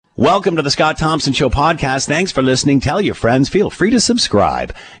Welcome to the Scott Thompson Show podcast. Thanks for listening. Tell your friends. Feel free to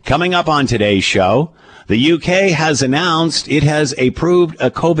subscribe. Coming up on today's show, the UK has announced it has approved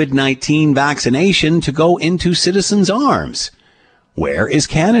a COVID-19 vaccination to go into citizens' arms. Where is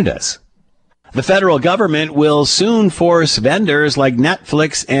Canada's? The federal government will soon force vendors like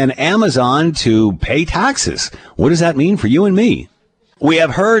Netflix and Amazon to pay taxes. What does that mean for you and me? We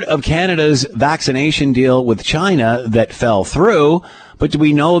have heard of Canada's vaccination deal with China that fell through, but do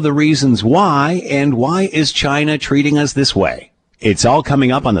we know the reasons why, and why is China treating us this way? It's all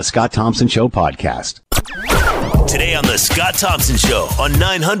coming up on the Scott Thompson Show podcast. Today on the Scott Thompson Show on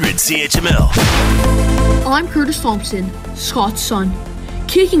 900 CHML. I'm Curtis Thompson, Scott's son,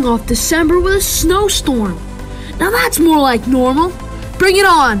 kicking off December with a snowstorm. Now that's more like normal. Bring it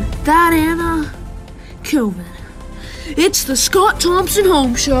on, that and COVID. It's the Scott Thompson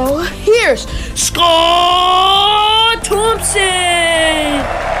Home Show. Here's Scott Thompson!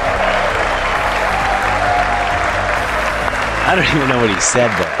 I don't even know what he said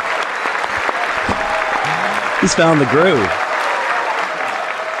there. He's found the groove.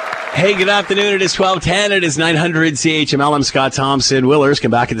 Hey, good afternoon. It is 12:10. It is 900 CHML. I'm Scott Thompson. Will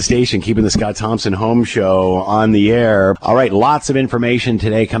Erskine back at the station, keeping the Scott Thompson Home Show on the air. All right, lots of information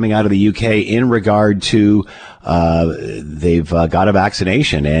today coming out of the UK in regard to they've got a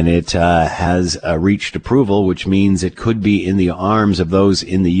vaccination, and it has reached approval, which means it could be in the arms of those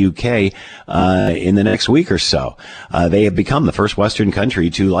in the UK in the next week or so. They have become the first Western country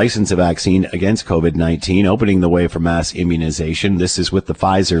to license a vaccine against COVID-19, opening the way for mass immunization. This is with the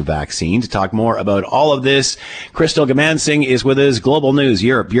Pfizer vaccine. To talk more about all of this, Crystal Gamansing is with us, Global News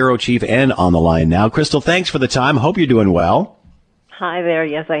Europe Bureau Chief, and on the line now. Crystal, thanks for the time. Hope you're doing well. Hi there.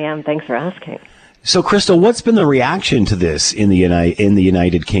 Yes, I am. Thanks for asking. So, Crystal, what's been the reaction to this in the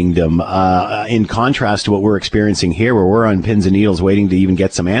United Kingdom, in contrast to what we're experiencing here, where we're on pins and needles waiting to even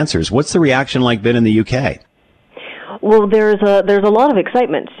get some answers? What's the reaction like been in the UK? Well, there's a lot of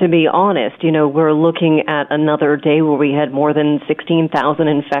excitement, to be honest. You know, we're looking at another day where we had more than 16,000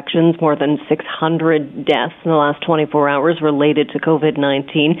 infections, more than 600 deaths in the last 24 hours related to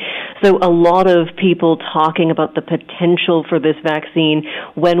COVID-19. So a lot of people talking about the potential for this vaccine.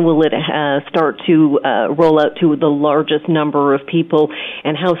 When will it start to roll out to the largest number of people,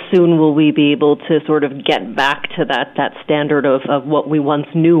 and how soon will we be able to sort of get back to that standard of what we once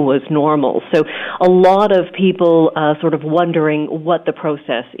knew was normal? So a lot of people sort of wondering what the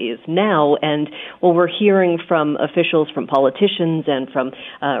process is now. And what we're hearing from officials, from politicians, and from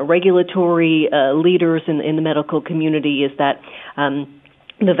regulatory leaders in the medical community is that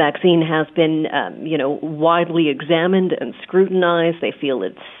the vaccine has been, widely examined and scrutinized. They feel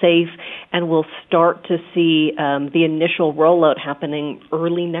it's safe, and we'll start to see the initial rollout happening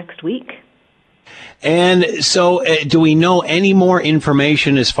early next week. And so do we know any more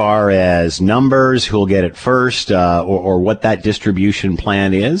information as far as numbers, who'll get it first, or what that distribution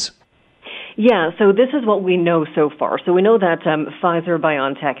plan is? Yeah, so this is what we know so far. So we know that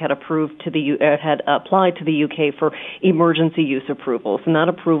Pfizer-BioNTech had applied to the UK for emergency use approvals, and that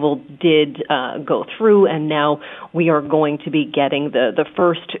approval did go through, and now we are going to be getting the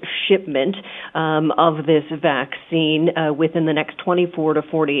first shipment of this vaccine within the next 24 to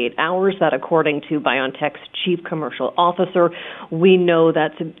 48 hours. That, according to BioNTech's chief commercial officer, we know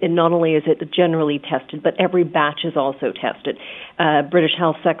that not only is it generally tested, but every batch is also tested. British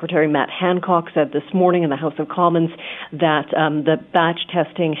Health Secretary Matt Hancock said this morning in the House of Commons that the batch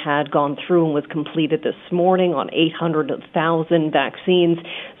testing had gone through and was completed this morning on 800,000 vaccines.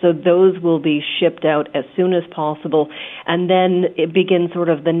 So those will be shipped out as soon as possible. And then it begins sort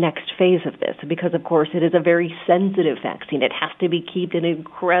of the next phase of this, because, of course, it is a very sensitive vaccine. It has to be kept in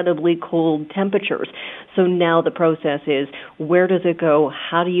incredibly cold temperatures. So now the process is, where does it go?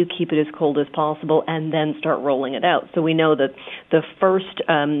 How do you keep it as cold as possible? And then start rolling it out. So we know that the first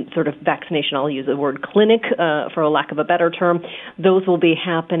sort of vaccination, I'll use the word clinic for a lack of a better term, those will be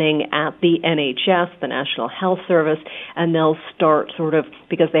happening at the NHS, the National Health Service, and they'll start sort of,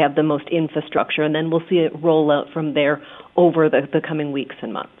 because they have the most infrastructure, and then we'll see it roll out from there over the coming weeks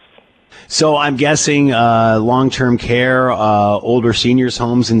and months. So I'm guessing long-term care, older seniors'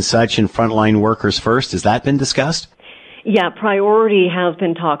 homes and such, and frontline workers first. Has that been discussed? Yeah, priority has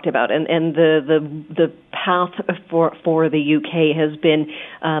been talked about, and the path for the UK has been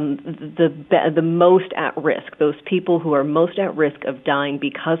the most at risk. Those people who are most at risk of dying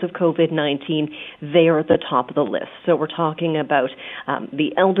because of COVID-19, they are at the top of the list. So we're talking about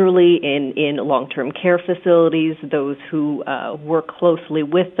the elderly in long-term care facilities, those who work closely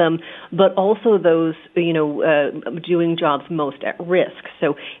with them, but also those doing jobs most at risk.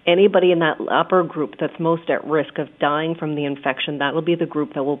 So anybody in that upper group that's most at risk of dying from the infection, that will be the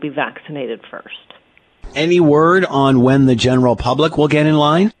group that will be vaccinated first. Any word on when the general public will get in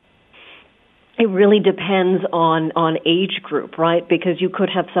line? It really depends on age group, right? Because you could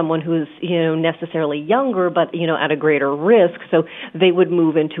have someone who's, necessarily younger, but, at a greater risk, so they would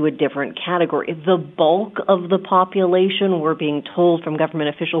move into a different category. The bulk of the population, we're being told from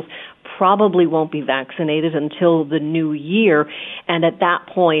government officials, probably won't be vaccinated until the new year. And at that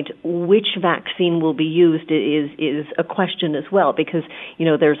point, which vaccine will be used is a question as well, because,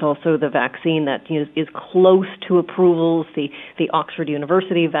 there's also the vaccine that is close to approvals, the Oxford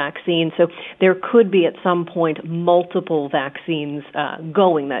University vaccine. So there could be at some point multiple vaccines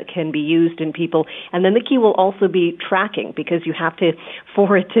going that can be used in people. And then the key will also be tracking, because you have to,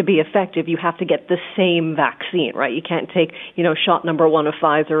 for it to be effective, you have to get the same vaccine, right? You can't take, shot number 1 of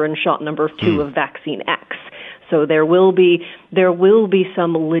Pfizer and shot number 2 of vaccine X. So there will be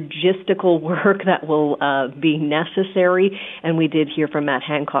some logistical work that will be necessary, and we did hear from Matt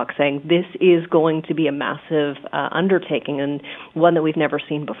Hancock saying this is going to be a massive undertaking and one that we've never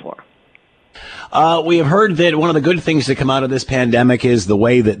seen before. We have heard that one of the good things to come out of this pandemic is the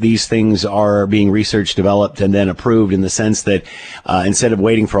way that these things are being researched, developed, and then approved, in the sense that instead of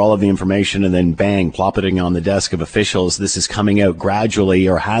waiting for all of the information and then bang, plop it on the desk of officials, this is coming out gradually,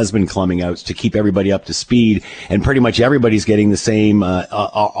 or has been coming out, to keep everybody up to speed. And pretty much everybody's getting the same,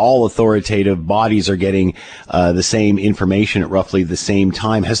 all authoritative bodies are getting the same information at roughly the same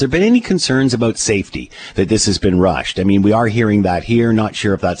time. Has there been any concerns about safety, that this has been rushed? I mean, we are hearing that here. Not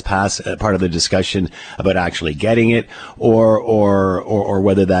sure if that's part of the discussion about actually getting it, or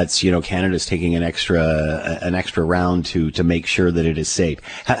whether that's, Canada's taking an extra round to make sure that it is safe.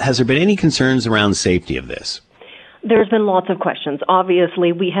 Has there been any concerns around safety of this? There's been lots of questions.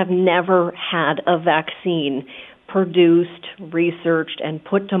 Obviously, we have never had a vaccine produced, researched, and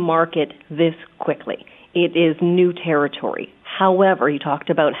put to market this quickly. It is new territory. However, you talked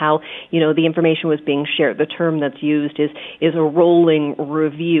about how, the information was being shared. The term that's used is a rolling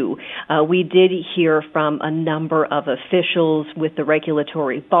review. We did hear from a number of officials with the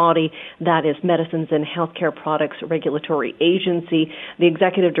regulatory body, that is Medicines and Healthcare Products Regulatory Agency. The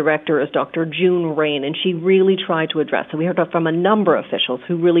executive director is Dr. June Rain, and she really tried to address it. We heard from a number of officials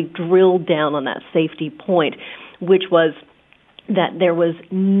who really drilled down on that safety point, which was that there was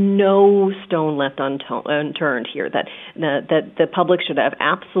no stone left unturned here, that the public should have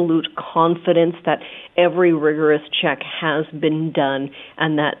absolute confidence that every rigorous check has been done,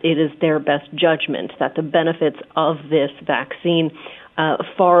 and that it is their best judgment that the benefits of this vaccine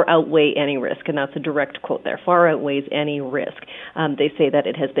far outweigh any risk, and that's a direct quote there, far outweighs any risk. They say that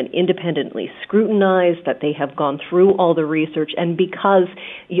it has been independently scrutinized, that they have gone through all the research, and because,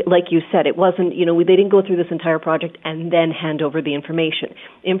 like you said, it wasn't, they didn't go through this entire project and then hand over the information.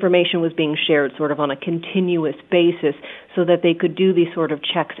 Information was being shared sort of on a continuous basis so that they could do these sort of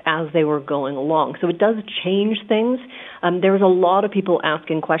checks as they were going along. So it does change things. There was a lot of people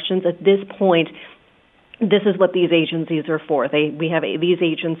asking questions. At this point, this is what these agencies are for. We have these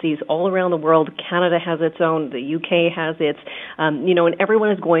agencies all around the world. Canada has its own. The UK has its. And everyone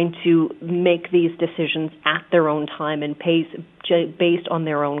is going to make these decisions at their own time and based on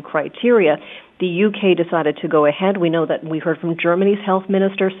their own criteria. The UK decided to go ahead. We know that we heard from Germany's health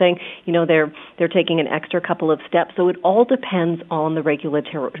minister saying, they're taking an extra couple of steps. So it all depends on the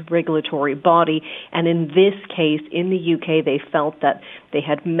regulatory body. And in this case, in the UK, they felt that they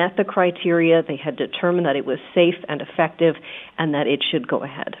had met the criteria, they had determined that it was safe and effective, and that it should go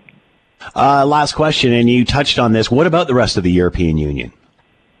ahead. Last question, and you touched on this. What about the rest of the European Union?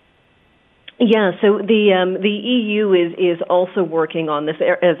 Yeah, so the EU is also working on this,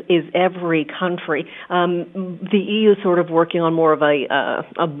 as is every country. The EU is sort of working on more of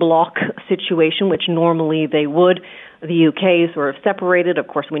a block situation, which normally they would. The UK is sort of separated. Of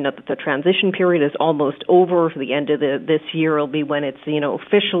course, we know that the transition period is almost over. The end of this year will be when it's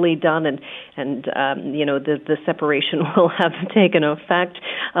officially done, and the separation will have taken effect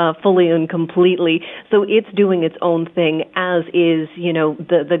fully and completely. So it's doing its own thing, as is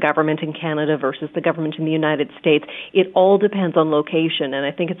the government in Canada versus the government in the United States. It all depends on location, and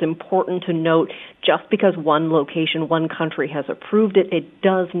I think it's important to note, just because one location, one country has approved it, it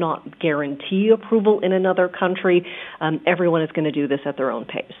does not guarantee approval in another country. Everyone is going to do this at their own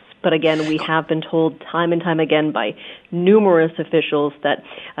pace. But again, we have been told time and time again by numerous officials that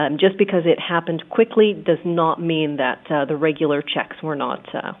just because it happened quickly does not mean that the regular checks were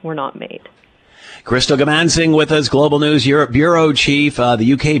not made. Crystal Gamansing with us, Global News Europe Bureau Chief.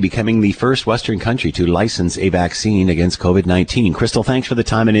 The UK becoming the first Western country to license a vaccine against COVID-19. Crystal, thanks for the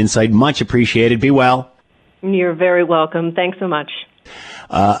time and insight. Much appreciated. Be well. You're very welcome. Thanks so much.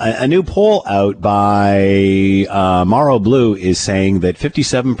 A new poll out by Morrow Blue is saying that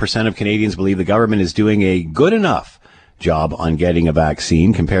 57% of Canadians believe the government is doing a good enough job on getting a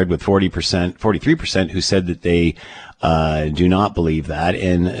vaccine, compared with 43% who said that they do not believe that,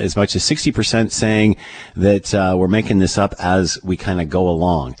 and as much as 60% saying that we're making this up as we kind of go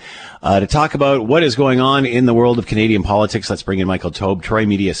along. To talk about what is going on in the world of Canadian politics, let's bring in Michael Taube, Troy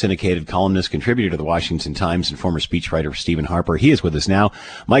Media syndicated columnist, contributor to the Washington Times, and former speechwriter for Stephen Harper. He is with us now.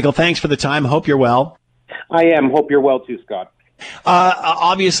 Michael, thanks for the time. Hope you're well. I am. Hope you're well too, Scott.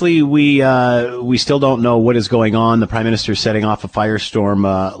 Obviously, we still don't know what is going on. The Prime Minister setting off a firestorm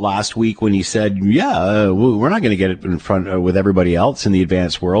last week when he said, we're not going to get it in front with everybody else in the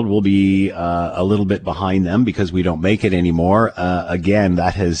advanced world. We'll be a little bit behind them because we don't make it anymore. Again,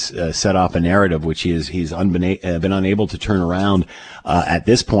 that has set off a narrative which he's been unable to turn around at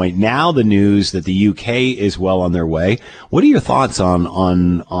this point. Now the news that the UK is well on their way. What are your thoughts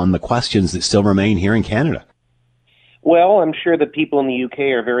on the questions that still remain here in Canada? Well, I'm sure that people in the UK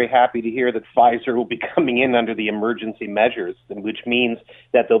are very happy to hear that Pfizer will be coming in under the emergency measures, which means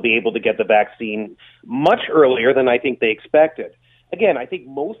that they'll be able to get the vaccine much earlier than I think they expected. Again, I think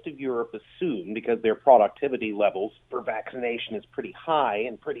most of Europe assume, because their productivity levels for vaccination is pretty high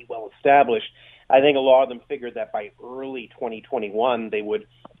and pretty well established, I think a lot of them figured that by early 2021 they would,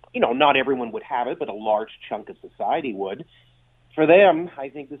 not everyone would have it, but a large chunk of society would. For them, I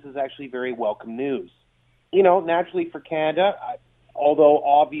think this is actually very welcome news. Naturally for Canada, although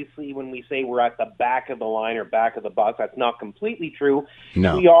obviously when we say we're at the back of the line or back of the bus, that's not completely true.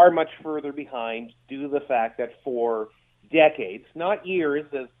 No. We are much further behind due to the fact that for decades, not years,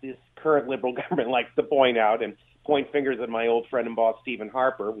 as this current Liberal government likes to point out and point fingers at my old friend and boss Stephen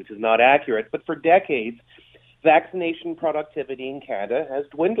Harper, which is not accurate, but for decades, vaccination productivity in Canada has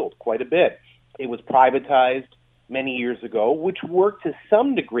dwindled quite a bit. It was privatized many years ago, which worked to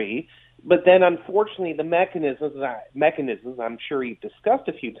some degree. But then, unfortunately, the mechanisms I'm sure you've discussed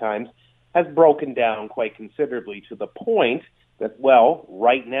a few times has broken down quite considerably to the point that,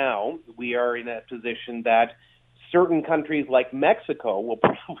 right now we are in a position that certain countries like Mexico will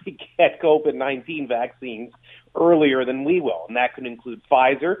probably get COVID-19 vaccines earlier than we will. And that could include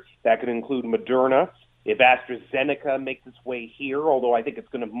Pfizer, that could include Moderna. If AstraZeneca makes its way here, although I think it's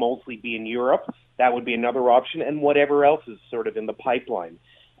going to mostly be in Europe, that would be another option, and whatever else is sort of in the pipeline.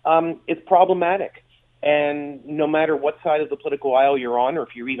 It's problematic. And no matter what side of the political aisle you're on, or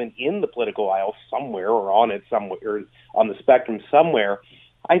if you're even in the political aisle somewhere or on it somewhere, or on the spectrum somewhere,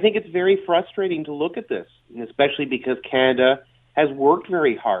 I think it's very frustrating to look at this, and especially because Canada has worked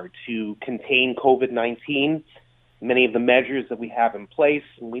very hard to contain COVID-19, many of the measures that we have in place,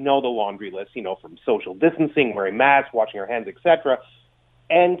 and we know the laundry list, from social distancing, wearing masks, washing our hands, etc.,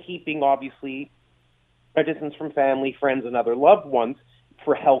 and keeping, obviously, our distance from family, friends, and other loved ones,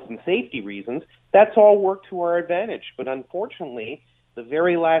 for health and safety reasons. That's all worked to our advantage. But unfortunately, the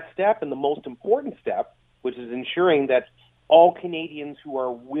very last step and the most important step, which is ensuring that all Canadians who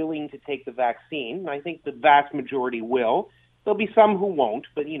are willing to take the vaccine, and I think the vast majority will, there'll be some who won't,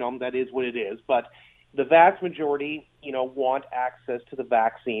 but, that is what it is. But the vast majority, want access to the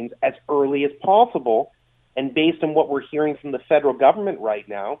vaccines as early as possible. And based on what we're hearing from the federal government right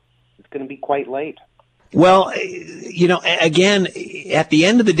now, it's going to be quite late. Well, again, at the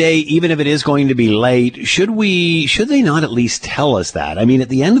end of the day, even if it is going to be late, should they not at least tell us that? I mean, at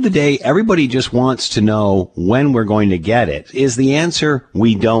the end of the day, everybody just wants to know when we're going to get it. Is the answer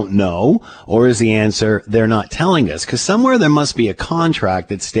we don't know, or is the answer they're not telling us? Because somewhere there must be a contract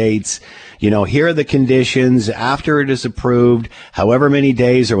that states, here are the conditions after it is approved, however many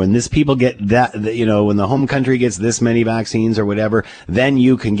days, or when this people get that, when the home country gets this many vaccines or whatever, then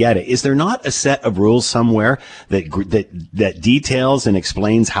you can get it. Is there not a set of rules somewhere that details and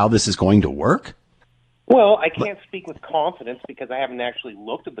explains how this is going to work? Well, I can't speak with confidence because I haven't actually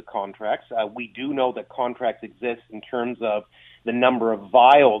looked at the contracts. We do know that contracts exist in terms of the number of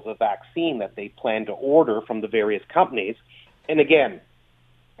vials of vaccine that they plan to order from the various companies. And again,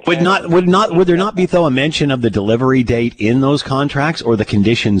 would there not be, though, a mention of the delivery date in those contracts or the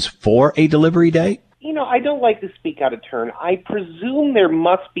conditions for a delivery date? I don't like to speak out of turn. I presume there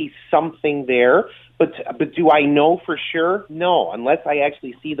must be something there, but do I know for sure? No, unless I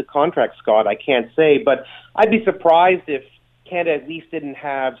actually see the contract, Scott, I can't say. But I'd be surprised if Canada at least didn't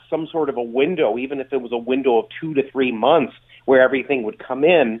have some sort of a window, even if it was a window of 2 to 3 months where everything would come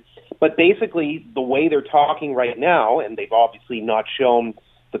in. But basically, the way they're talking right now, and they've obviously not shown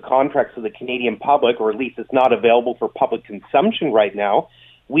the contracts to the Canadian public, or at least it's not available for public consumption right now,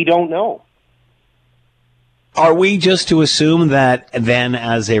 we don't know. Are we just to assume that then,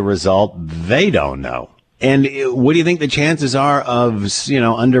 as a result, they don't know? And what do you think the chances are of,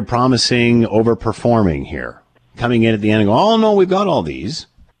 under-promising, over-performing here? Coming in at the end and go, oh, no, we've got all these.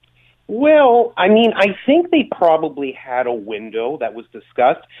 Well, I think they probably had a window that was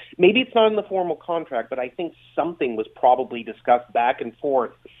discussed. Maybe it's not in the formal contract, but I think something was probably discussed back and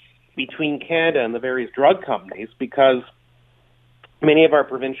forth between Canada and the various drug companies, because many of our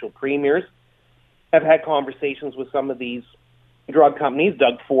provincial premiers have had conversations with some of these drug companies,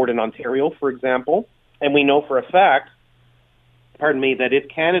 Doug Ford in Ontario, for example, and we know for a fact, that if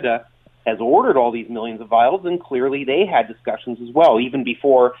Canada has ordered all these millions of vials, then clearly they had discussions as well, even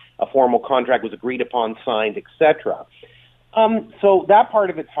before a formal contract was agreed upon, signed, etc. So that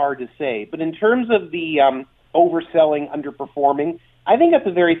part of it's hard to say. But in terms of the overselling, underperforming, I think that's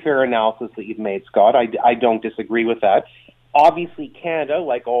a very fair analysis that you've made, Scott. I don't disagree with that. Obviously, Canada,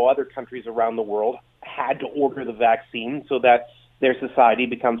 like all other countries around the world, had to order the vaccine so that their society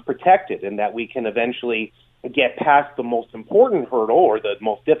becomes protected and that we can eventually get past the most important hurdle or the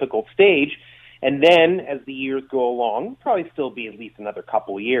most difficult stage. And then, as the years go along, probably still be at least another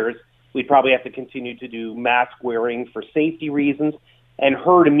couple of years, we'd probably have to continue to do mask wearing for safety reasons, and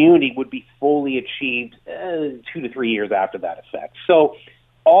herd immunity would be fully achieved 2 to 3 years after that effect. So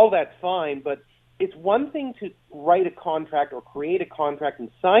all that's fine, but it's one thing to write a contract or create a contract and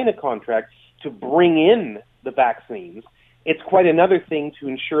sign a contract to bring in the vaccines. It's quite another thing to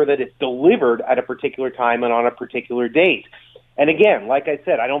ensure that it's delivered at a particular time and on a particular date. And again, like I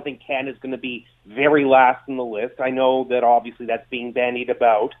said, I don't think Canada's going to be very last in the list. I know that obviously that's being bandied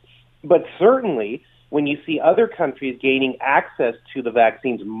about. But certainly, when you see other countries gaining access to the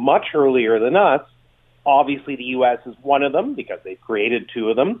vaccines much earlier than us, obviously the U.S. is one of them because they've created 2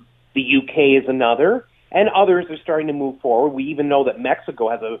 of them. The U.K. is another. And others are starting to move forward. We even know that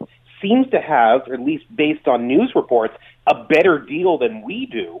Mexico seems to have, at least based on news reports, a better deal than we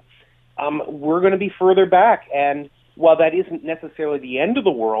do. We're going to be further back. And while that isn't necessarily the end of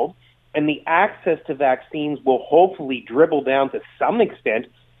the world, and the access to vaccines will hopefully dribble down to some extent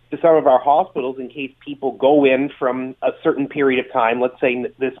to some of our hospitals in case people go in from a certain period of time, let's say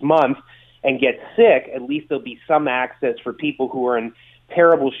this month, and get sick, at least there'll be some access for people who are in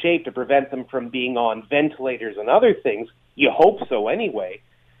terrible shape to prevent them from being on ventilators and other things. You hope so anyway.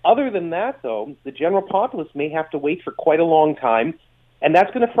 Other than that, though, the general populace may have to wait for quite a long time, and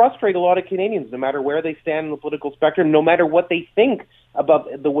that's going to frustrate a lot of Canadians, no matter where they stand in the political spectrum, no matter what they think about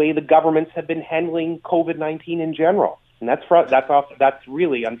the way the governments have been handling COVID-19 in general. And that's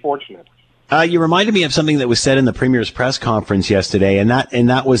really unfortunate. You reminded me of something that was said in the Premier's press conference yesterday, and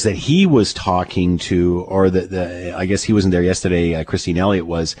that was that he was talking to, or I guess he wasn't there yesterday, Christine Elliott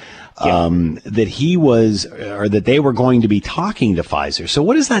was, that he was, or that they were going to be talking to Pfizer. So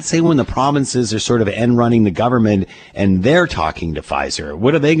what does that say when the provinces are sort of end running the government and they're talking to Pfizer?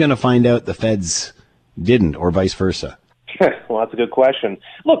 What are they going to find out the feds didn't, or vice versa? Well, that's a good question.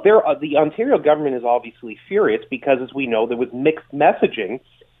 Look, the Ontario government is obviously furious because, as we know, there was mixed messaging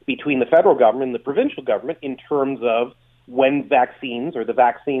between the federal government and the provincial government in terms of when vaccines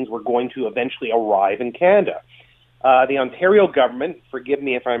were going to eventually arrive in Canada. The Ontario government, forgive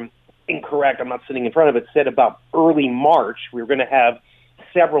me if I'm incorrect, I'm not sitting in front of it, said about early March we were going to have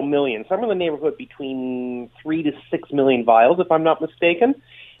several million, somewhere in the neighborhood between 3 to 6 million vials, if I'm not mistaken.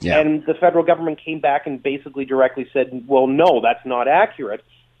 Yeah. And the federal government came back and basically directly said, well, no, that's not accurate.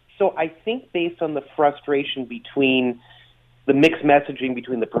 So I think based on the frustration between the mixed messaging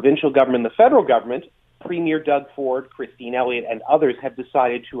between the provincial government and the federal government, Premier Doug Ford, Christine Elliott, and others have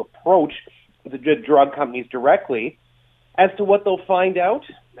decided to approach the drug companies directly. As to what they'll find out,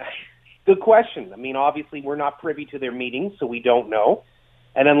 good question. I mean, obviously, we're not privy to their meetings, so we don't know.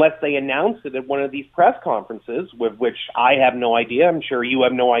 And unless they announce it at one of these press conferences, with which I have no idea, I'm sure you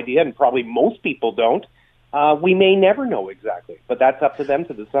have no idea, and probably most people don't, we may never know exactly. But that's up to them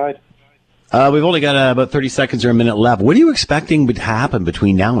to decide. We've only got about 30 seconds or a minute left. What are you expecting to happen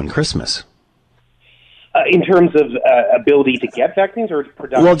between now and Christmas? In terms of ability to get vaccines or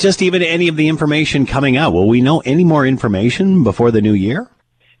production? Well, just even any of the information coming out. Will we know any more information before the new year?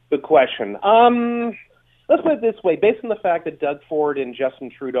 Good question. Let's put it this way. Based on the fact that Doug Ford and Justin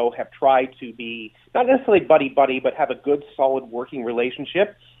Trudeau have tried to be not necessarily buddy-buddy, but have a good, solid working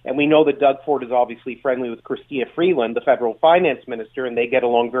relationship, and we know that Doug Ford is obviously friendly with Chrystia Freeland, the federal finance minister, and they get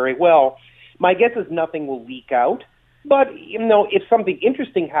along very well, my guess is nothing will leak out. But, if something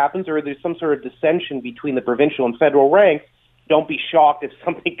interesting happens or there's some sort of dissension between the provincial and federal ranks, don't be shocked if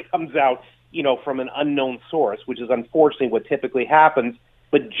something comes out, from an unknown source, which is unfortunately what typically happens.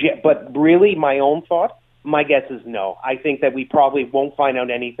 But really, my guess is no. I think that we probably won't find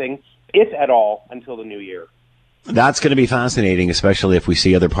out anything, if at all, until the new year. That's going to be fascinating, especially if we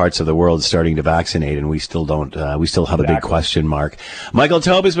see other parts of the world starting to vaccinate and we still don't, we still have a big question mark. Michael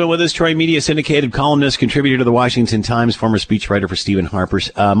Taube has been with us, Troy Media syndicated columnist, contributor to the Washington Times, former speechwriter for Stephen Harper.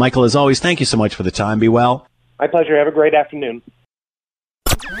 Michael, as always, thank you so much for the time. Be well. My pleasure. Have a great afternoon.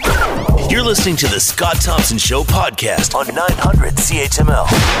 You're listening to the Scott Thompson Show podcast on 900 CHML.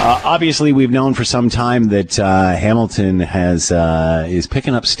 Obviously, we've known for some time that Hamilton is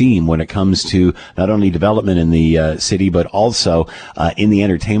picking up steam when it comes to not only development in the city, but also in the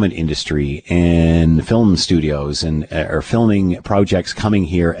entertainment industry and film studios and or filming projects coming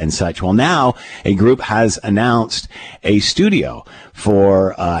here and such. Well, now a group has announced a studio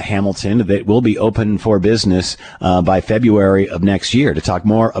for Hamilton that will be open for business by February of next year. To talk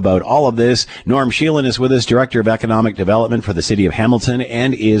more about all of this, Norm Sheelan is with us, Director of Economic Development for the City of Hamilton,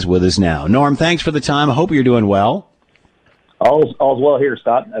 and is with us now. Norm, thanks for the time. I hope you're doing well. All's well here,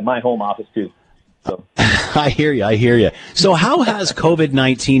 Scott, at my home office, too. So. I hear you. So how has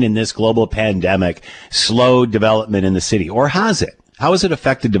COVID-19 and this global pandemic slowed development in the city, or has it? How has it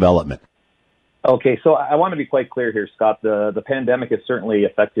affected development? Okay, so I want to be quite clear here, Scott. The pandemic has certainly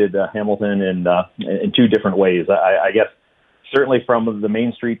affected Hamilton in two different ways. I guess certainly from the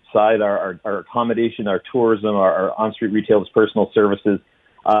Main Street side, our accommodation, our tourism, our on-street retail, personal services.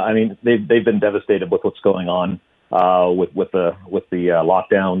 They've been devastated with what's going on with the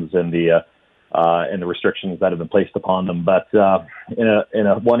lockdowns and the restrictions that have been placed upon them. But in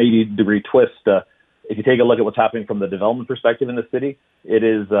a 180-degree twist. If you take a look at what's happening from the development perspective in the city, it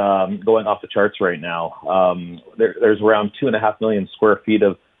is going off the charts right now. There's around 2.5 million square feet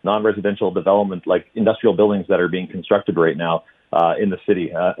of non-residential development, like industrial buildings that are being constructed right now in the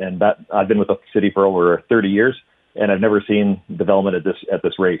city. And that I've been with the city for over 30 years, and I've never seen development at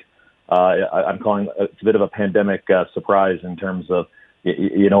this rate. I'm calling it's a bit of a pandemic surprise in terms of,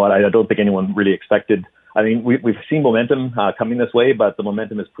 I don't think anyone really expected. I mean, we've seen momentum coming this way, but the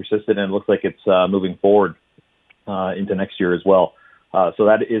momentum is persistent, and it looks like it's moving forward into next year as well. So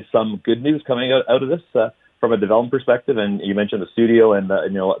that is some good news coming out of this from a development perspective. And you mentioned the studio, and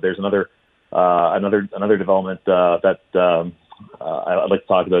there's another development that I'd like to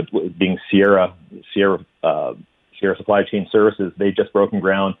talk about, being Sierra Supply Chain Services. They've just broken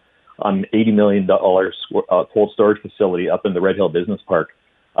ground on $80 million cold storage facility up in the Red Hill Business Park.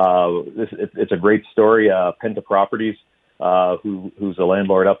 It's a great story. Penta Properties, who's a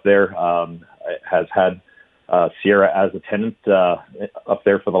landlord up there, has had Sierra as a tenant up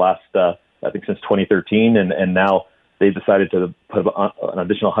there for the last, I think, since 2013, and now they've decided to put an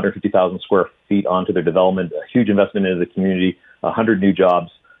additional 150,000 square feet onto their development. A huge investment into the community, 100 new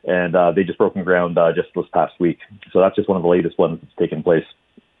jobs, and they just broken ground just this past week. So that's just one of the latest ones that's taken place.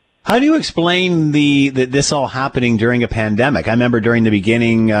 How do you explain this all happening during a pandemic? I remember during the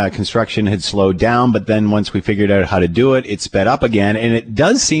beginning, construction had slowed down, but then once we figured out how to do it, it sped up again. And it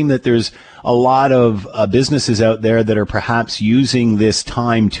does seem that there's a lot of businesses out there that are perhaps using this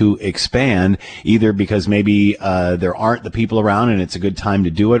time to expand, either because maybe there aren't the people around and it's a good time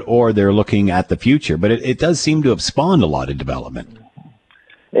to do it, or they're looking at the future. But it does seem to have spawned a lot of development.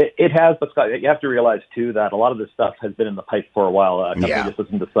 It has, but Scott, you have to realize too that a lot of this stuff has been in the pipe for a while. Company just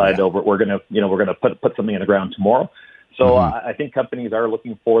doesn't decide, we're gonna put something in the ground tomorrow. So I think companies are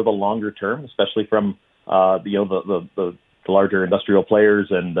looking for the longer term, especially from the larger industrial players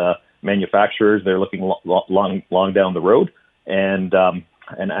and manufacturers. They're looking long down the road, and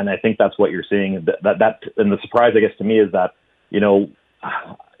I think that's what you're seeing. That and the surprise, I guess, to me is that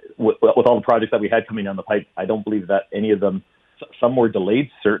with all the projects that we had coming down the pipe, I don't believe that any of them. Some were delayed,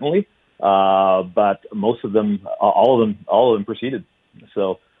 certainly, but most of them, all of them proceeded.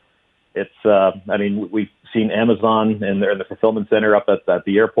 So it's, we've seen Amazon in the fulfillment center up at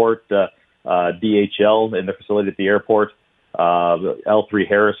the airport, DHL in the facility at the airport, L3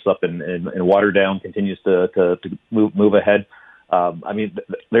 Harris up in Waterdown continues to move ahead.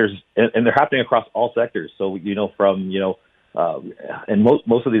 They're happening across all sectors. So and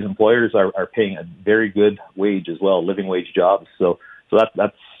most of these employers are paying a very good wage as well, living wage jobs. So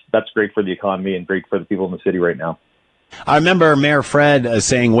that's great for the economy and great for the people in the city right now. I remember Mayor Fred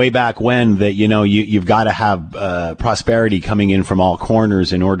saying way back when that, you've got to have prosperity coming in from all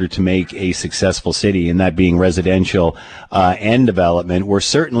corners in order to make a successful city, and that being residential and development. We're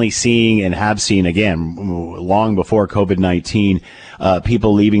certainly seeing and have seen, again, long before COVID-19,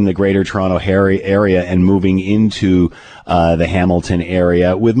 people leaving the Greater Toronto area and moving into the Hamilton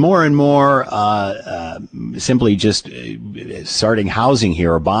area, with more and more simply just starting housing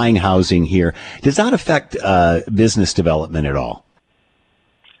here or buying housing here. Does that affect business development at all?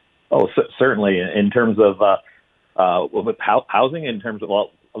 Oh, certainly. In terms of with housing, in terms of,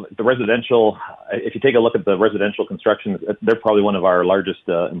 the residential, if you take a look at the residential construction, they're probably one of our largest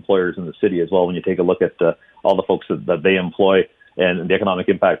employers in the city as well. When you take a look at all the folks that they employ and the economic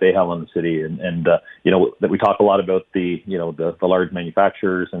impact they have on the city, and that we talk a lot about the large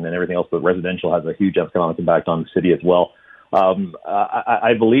manufacturers and then everything else, but residential has a huge economic impact on the city as well.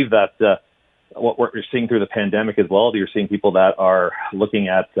 I believe that what we're seeing through the pandemic as well, you're seeing people that are looking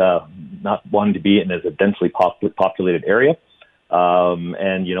at not wanting to be in as a densely populated area.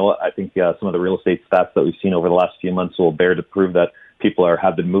 I think some of the real estate stats that we've seen over the last few months will bear to prove that people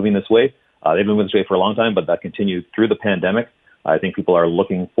have been moving this way. They've been moving this way for a long time, but that continued through the pandemic. I think people are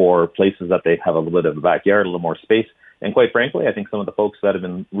looking for places that they have a little bit of a backyard, a little more space. And quite frankly, I think some of the folks that have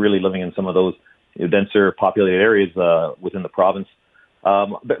been really living in some of those denser populated areas within the province,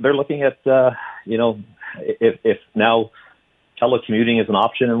 they're looking at, if now telecommuting is an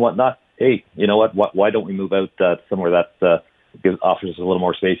option and whatnot, hey, you know what, why don't we move out somewhere that offers us a little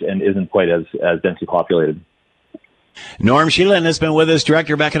more space and isn't quite as densely populated? Norm Sheelan has been with us,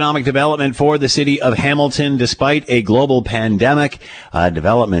 Director of Economic Development for the City of Hamilton. Despite a global pandemic,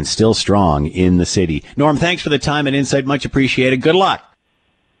 development still strong in the city. Norm, thanks for the time and insight. Much appreciated. Good luck.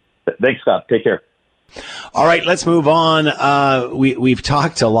 Thanks, Scott. Take care. All right, let's move on. We've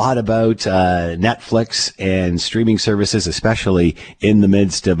talked a lot about Netflix and streaming services, especially in the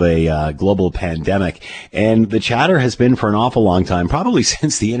midst of a global pandemic. And the chatter has been for an awful long time, probably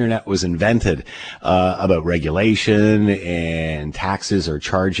since the internet was invented, about regulation and taxes or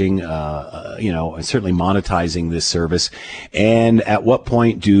charging, and certainly monetizing this service. And at what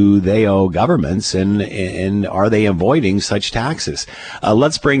point do they owe governments, and are they avoiding such taxes?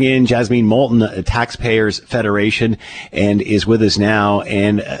 Let's bring in Jasmine Moulton, a Taxpayers Federation, and is with us now.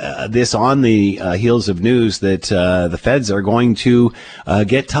 And this on the heels of news that the feds are going to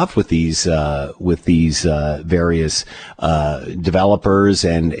get tough with these various developers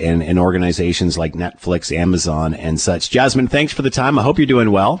and organizations like Netflix, Amazon, and such. Jasmine, thanks for the time. I hope you're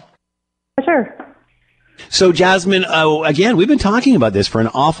doing well. Sure. So, Jasmine, again, we've been talking about this for an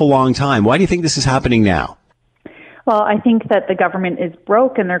awful long time. Why do you think this is happening now? Well, I think that the government is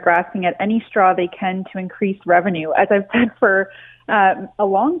broke and they're grasping at any straw they can to increase revenue. As I've said for a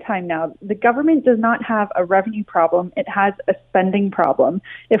long time now, the government does not have a revenue problem. It has a spending problem.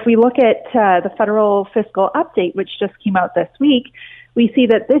 If we look at the federal fiscal update, which just came out this week, we see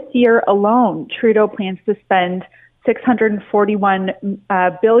that this year alone, Trudeau plans to spend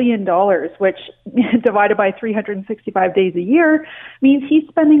 $641 billion, which divided by 365 days a year means he's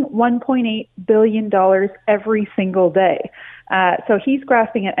spending $1.8 billion every single day. So he's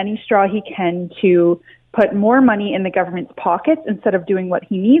grasping at any straw he can to put more money in the government's pockets instead of doing what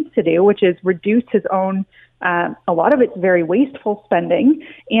he needs to do, which is reduce his own, a lot of it's very wasteful spending.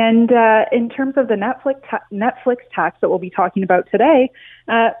 And in terms of the Netflix tax that we'll be talking about today,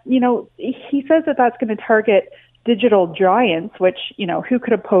 he says that that's going to target digital giants, which, who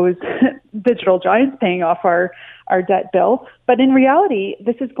could oppose digital giants paying off our debt bill? But in reality,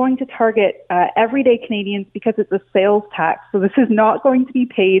 this is going to target everyday Canadians because it's a sales tax. So this is not going to be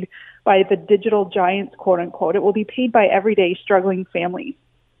paid by the digital giants, quote unquote. It will be paid by everyday struggling families.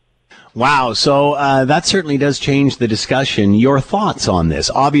 Wow. So that certainly does change the discussion. Your thoughts on this?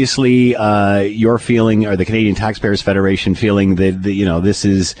 Obviously, you're feeling, or the Canadian Taxpayers Federation feeling that this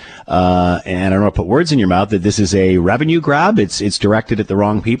is, and I don't want to put words in your mouth, that this is a revenue grab. It's directed at the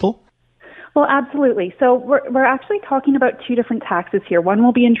wrong people. Well, absolutely. So we're actually talking about two different taxes here. One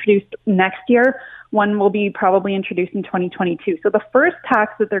will be introduced next year. One will be probably introduced in 2022. So the first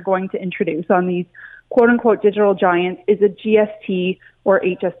tax that they're going to introduce on these quote-unquote digital giants is a GST or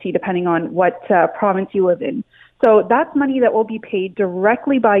HST, depending on what province you live in. So that's money that will be paid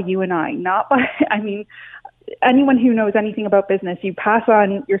directly by you and I, not by, anyone who knows anything about business, you pass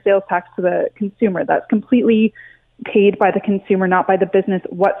on your sales tax to the consumer. That's completely paid by the consumer, not by the business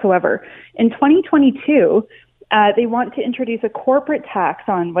whatsoever. In 2022, they want to introduce a corporate tax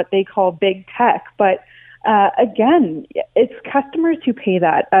on what they call big tech, but again, it's customers who pay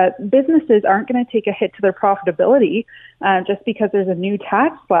that. Businesses aren't going to take a hit to their profitability just because there's a new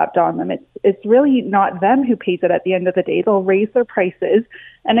tax slapped on them. It's really not them who pays it at the end of the day. They'll raise their prices.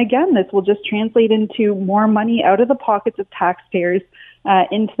 And again, this will just translate into more money out of the pockets of taxpayers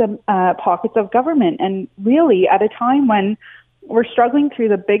into the pockets of government. And really, at a time when we're struggling through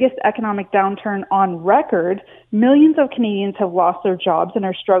the biggest economic downturn on record, millions of Canadians have lost their jobs and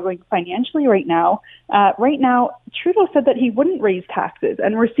are struggling financially right now. Right now, Trudeau said that he wouldn't raise taxes.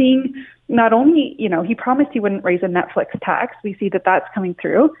 And we're seeing not only, he promised he wouldn't raise a Netflix tax. We see that that's coming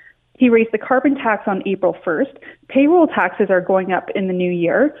through. He raised the carbon tax on April 1st. Payroll taxes are going up in the new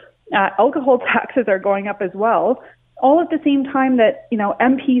year. Alcohol taxes are going up as well, all at the same time that,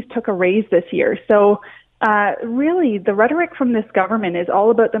 MPs took a raise this year. So really, the rhetoric from this government is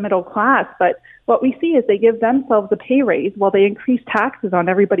all about the middle class, but what we see is they give themselves a pay raise while they increase taxes on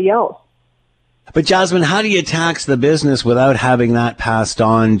everybody else. But Jasmine, how do you tax the business without having that passed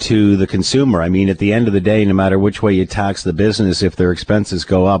on to the consumer? I mean, at the end of the day, no matter which way you tax the business, if their expenses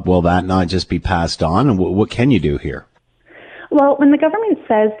go up, will that not just be passed on? And what can you do here? Well, when the government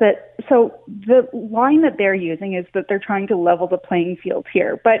says that, so the line that they're using is that they're trying to level the playing field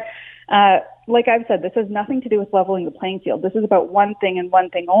here. But like I've said, this has nothing to do with leveling the playing field. This is about one thing and one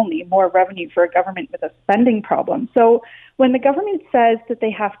thing only, more revenue for a government with a spending problem. So when the government says that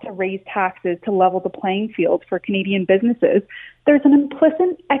they have to raise taxes to level the playing field for Canadian businesses, there's an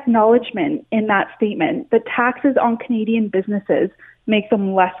implicit acknowledgement in that statement that taxes on Canadian businesses make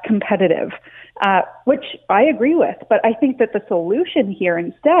them less competitive, which I agree with. But I think that the solution here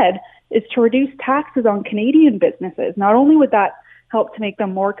instead is to reduce taxes on Canadian businesses. Not only would that help to make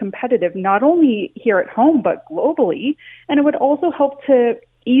them more competitive, not only here at home, but globally, and it would also help to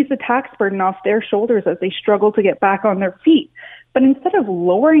ease the tax burden off their shoulders as they struggle to get back on their feet. But instead of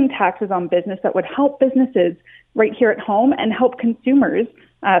lowering taxes on business that would help businesses right here at home and help consumers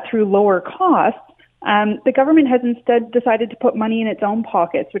through lower costs, the government has instead decided to put money in its own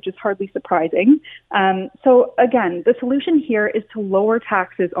pockets, which is hardly surprising. So again, the solution here is to lower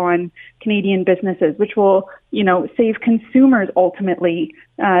taxes on Canadian businesses, which will, save consumers ultimately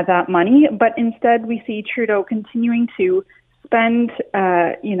that money. But instead, we see Trudeau continuing to spend,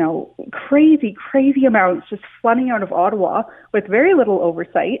 crazy amounts just flooding out of Ottawa with very little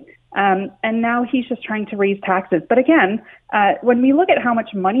oversight. And now he's just trying to raise taxes. But again, when we look at how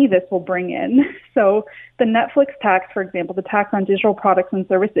much money this will bring in, so the Netflix tax, for example, the tax on digital products and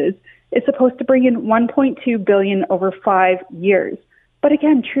services, is supposed to bring in $1.2 billion over 5 years. But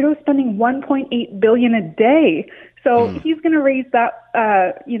again, Trudeau's spending $1.8 billion a day. So he's going to raise that,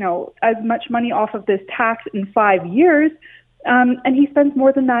 as much money off of this tax in 5 years. And he spends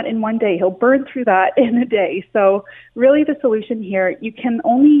more than that in one day. He'll burn through that in a day. So really the solution here, you can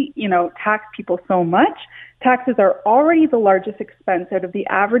only, tax people so much. Taxes are already the largest expense out of the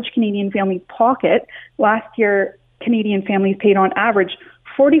average Canadian family's pocket. Last year, Canadian families paid on average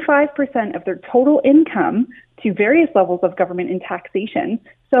 45% of their total income to various levels of government in taxation.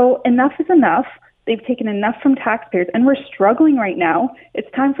 So enough is enough. They've taken enough from taxpayers, and we're struggling right now. It's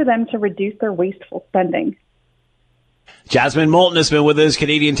time for them to reduce their wasteful spending. Jasmine Moulton has been with us,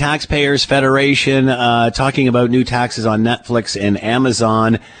 Canadian Taxpayers Federation, talking about new taxes on Netflix and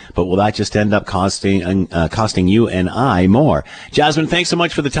Amazon. But will that just end up costing you and I more? Jasmine, thanks so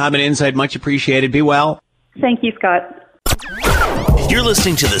much for the time and insight. Much appreciated. Be well. Thank you, Scott. You're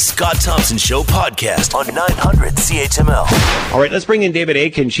listening to the Scott Thompson Show podcast on 900 CHML. All right, let's bring in David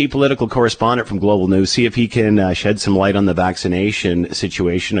Akin, chief political correspondent from Global News, see if he can shed some light on the vaccination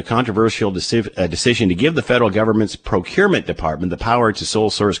situation. A controversial decision to give the federal government's procurement department the power to sole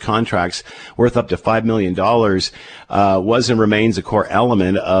source contracts worth up to $5 million was and remains a core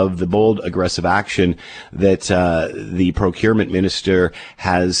element of the bold, aggressive action that the procurement minister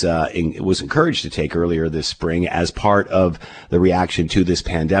was encouraged to take earlier this spring as part of the reaction to this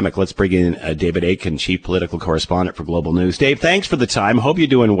pandemic. Let's bring in David Akin, chief political correspondent for Global News. Dave, thanks for the time. Hope you're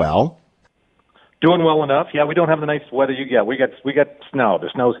doing well. Doing well enough. Yeah, we don't have the nice weather you get. We got snow. The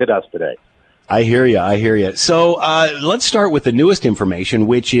snow's hit us today. I hear you. So let's start with the newest information,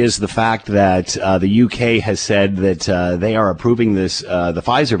 which is the fact that the UK has said that they are approving the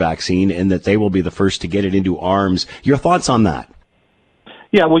Pfizer vaccine and that they will be the first to get it into arms. Your thoughts on that?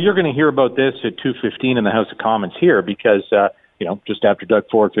 Yeah, well, you're going to hear about this at 2:15 in the House of Commons here because, just after Doug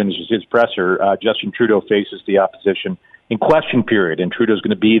Ford finishes his presser, Justin Trudeau faces the opposition in question period, and Trudeau's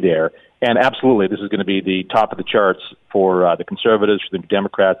going to be there. And absolutely, this is going to be the top of the charts for the Conservatives, for the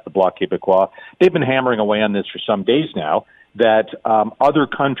Democrats, the Bloc Québécois. They've been hammering away on this for some days now, that other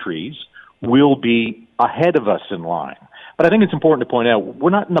countries will be ahead of us in line. But I think it's important to point out we're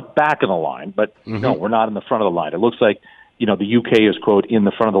not in the back of the line, but no, we're not in the front of the line. It looks like, the UK is, quote, in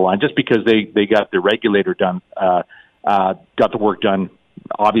the front of the line just because they got the regulator done, got the work done,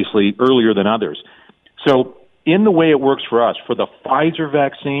 obviously, earlier than others. So in the way it works for us, for the Pfizer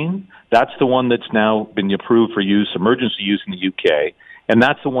vaccine, that's the one that's now been approved for use, emergency use in the UK, and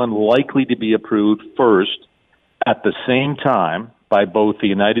that's the one likely to be approved first at the same time by both the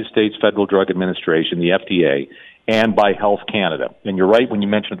United States Federal Drug Administration, the FDA, and by Health Canada. And you're right when you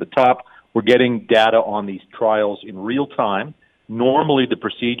mentioned at the top, we're getting data on these trials in real time. Normally, the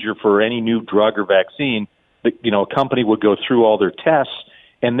procedure for any new drug or vaccine, a company would go through all their tests,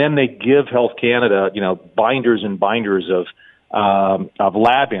 and then they give Health Canada, binders and binders of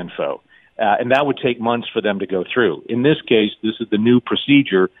lab info. And that would take months for them to go through. In this case, this is the new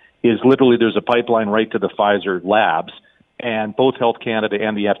procedure, is literally there's a pipeline right to the Pfizer labs, and both Health Canada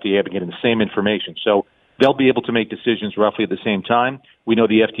and the FDA have been getting the same information. So they'll be able to make decisions roughly at the same time. We know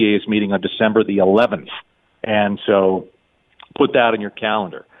the FDA is meeting on December the 11th, and so put that in your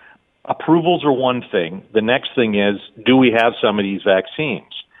calendar. Approvals are one thing. The next thing is, do we have some of these vaccines?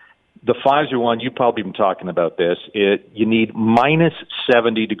 The Pfizer one, you've probably been talking about this. You need minus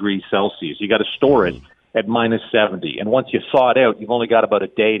 70 degrees Celsius. You got to store it at minus 70. And once you thaw it out, you've only got about a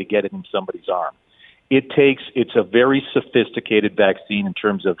day to get it in somebody's arm. It's a very sophisticated vaccine in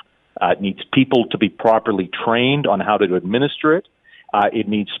terms of it needs people to be properly trained on how to administer it. It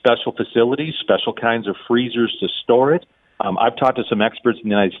needs special facilities, special kinds of freezers to store it. I've talked to some experts in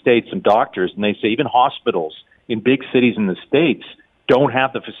the United States, some doctors, and they say even hospitals in big cities in the States don't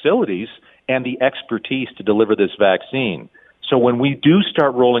have the facilities and the expertise to deliver this vaccine. So when we do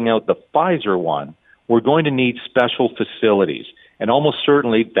start rolling out the Pfizer one, we're going to need special facilities. And almost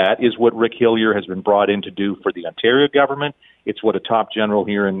certainly that is what Rick Hillier has been brought in to do for the Ontario government. It's what a top general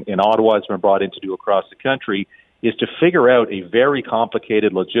here in Ottawa has been brought in to do across the country, is to figure out a very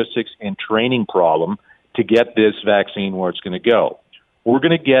complicated logistics and training problem to get this vaccine where it's going to go. We're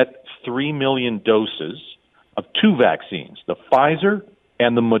going to get 3 million doses of two vaccines, the Pfizer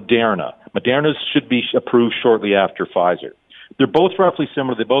and the Moderna. Moderna should be approved shortly after Pfizer. They're both roughly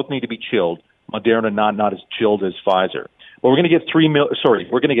similar. They both need to be chilled. Moderna not as chilled as Pfizer. Well, we're going to get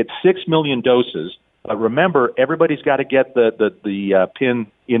we're going to get 6 million doses. Remember, everybody's got to get the pin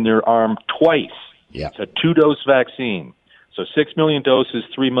in their arm twice. Yeah. It's a 2-dose vaccine. So 6 million doses,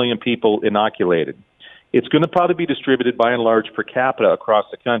 3 million people inoculated. It's going to probably be distributed by and large per capita across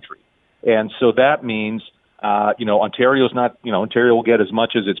the country. And so that means, Ontario's not, Ontario will get as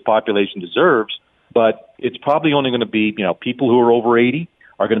much as its population deserves, but it's probably only going to be, people who are over 80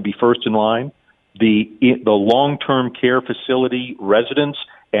 are going to be first in line. The long-term care facility residents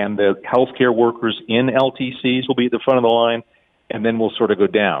and the healthcare workers in LTCs will be at the front of the line, and then we'll sort of go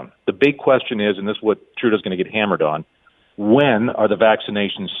down. The big question is, and this is what Trudeau's going to get hammered on, when are the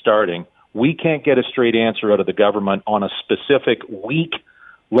vaccinations starting? We can't get a straight answer out of the government on a specific week,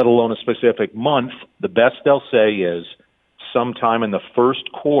 let alone a specific month. The best they'll say is sometime in the first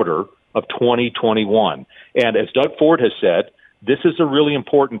quarter of 2021. And as Doug Ford has said, this is a really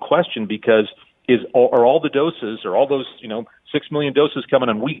important question because are all the doses, or all those 6 million doses coming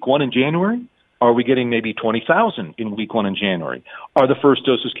on week 1 in January? Are we getting maybe 20,000 in week 1 in January? Are the first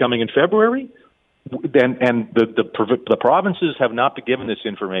doses coming in February? The provinces have not been given this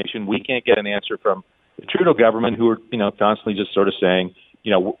information. We can't get an answer from the Trudeau government, who are constantly just sort of saying,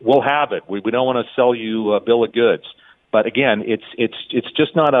 we'll have it. We don't want to sell you a bill of goods. But again, it's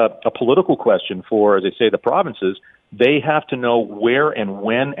just not a political question for, as I say, the provinces. They have to know where and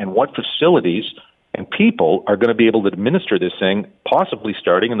when and what facilities and people are going to be able to administer this thing, possibly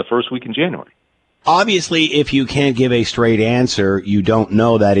starting in the first week in January. Obviously, if you can't give a straight answer, you don't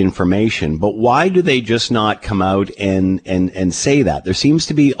know that information. But why do they just not come out and say that? There seems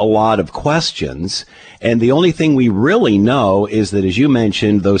to be a lot of questions. And the only thing we really know is that, as you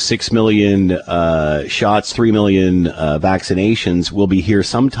mentioned, those 6 million shots, 3 million vaccinations will be here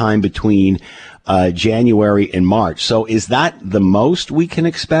sometime between January and March. So is that the most we can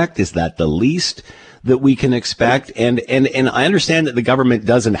expect? Is that the least that we can expect? And I understand that the government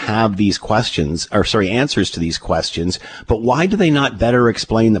doesn't have these answers to these questions, but why do they not better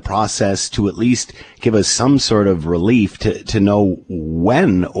explain the process to at least give us some sort of relief to know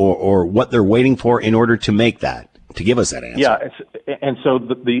when or what they're waiting for in order to make that, to give us that answer? Yeah. And so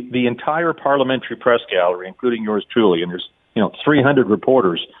the entire parliamentary press gallery, including yours truly, and there's, 300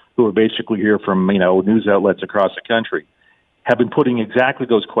 reporters who are basically here from, news outlets across the country, have been putting exactly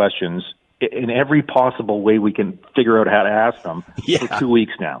those questions in every possible way we can figure out how to ask them for 2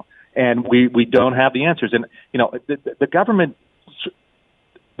 weeks now. And we don't have the answers. And,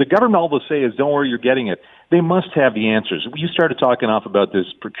 the The government all they'll say is, don't worry, you're getting it. They must have the answers. You started talking off about this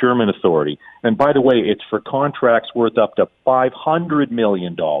procurement authority. And by the way, it's for contracts worth up to $500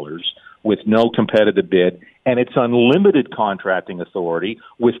 million with no competitive bid. And it's unlimited contracting authority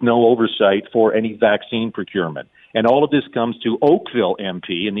with no oversight for any vaccine procurement. And all of this comes to Oakville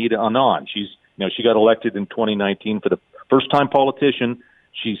MP, Anita Anand. She got elected in 2019 for the first-time politician.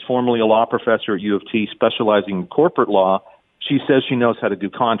 She's formerly a law professor at U of T, specializing in corporate law. She says she knows how to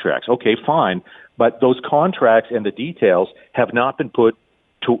do contracts. Okay, fine. But those contracts and the details have not been put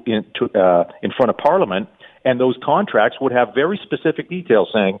in front of Parliament. And those contracts would have very specific details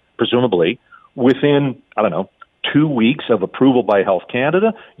saying, presumably, within, 2 weeks of approval by Health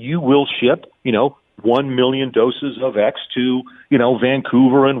Canada, you will ship, 1 million doses of X to,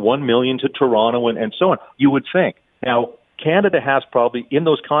 Vancouver and 1 million to Toronto and so on. You would think. Now, Canada has probably, in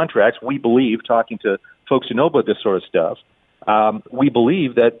those contracts, we believe, talking to folks who know about this sort of stuff, we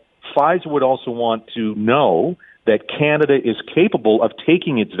believe that Pfizer would also want to know that Canada is capable of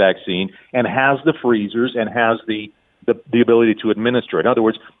taking its vaccine and has the freezers and has the ability to administer it. In other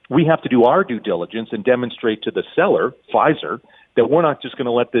words, we have to do our due diligence and demonstrate to the seller, Pfizer, that we're not just going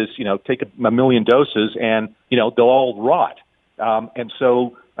to let this, take a million doses and, they'll all rot. And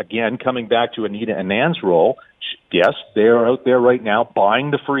so, again, coming back to Anita Anand's role, yes, they're out there right now buying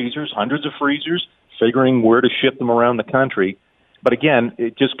the freezers, hundreds of freezers, figuring where to ship them around the country. But again,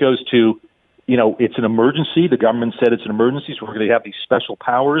 it just goes to, it's an emergency. The government said it's an emergency, so we're going to have these special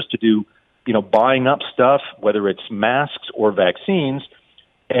powers to do, buying up stuff, whether it's masks or vaccines.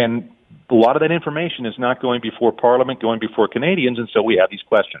 And a lot of that information is not going before Parliament, going before Canadians, and so we have these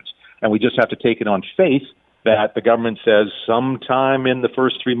questions. And we just have to take it on faith that the government says sometime in the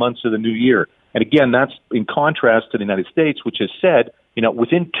first 3 months of the new year. And again, that's in contrast to the United States, which has said,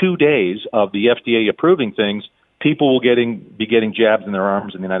 within 2 days of the FDA approving things, people will be getting jabs in their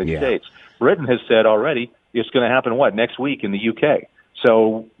arms in the United States. Britain has said already it's going to happen, next week in the UK.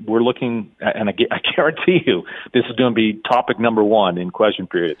 So we're looking, and I guarantee you, this is going to be topic number one in question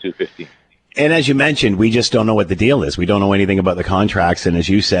period at 2:15. And as you mentioned, we just don't know what the deal is. We don't know anything about the contracts. And as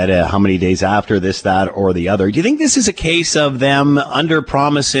you said, how many days after this, that, or the other. Do you think this is a case of them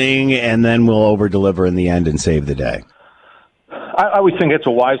under-promising and then we'll over-deliver in the end and save the day? I always think it's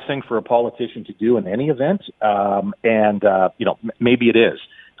a wise thing for a politician to do in any event. Maybe it is.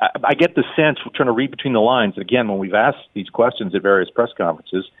 I get the sense, we're trying to read between the lines, again, when we've asked these questions at various press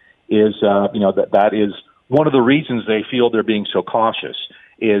conferences, is, that is one of the reasons they feel they're being so cautious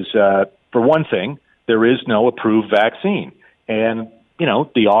is, for one thing, there is no approved vaccine. And,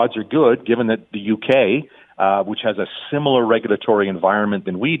 the odds are good, given that the UK, which has a similar regulatory environment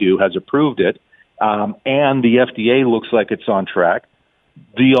than we do, has approved it, and the FDA looks like it's on track.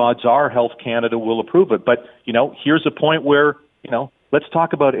 The odds are Health Canada will approve it. But, here's a point where, let's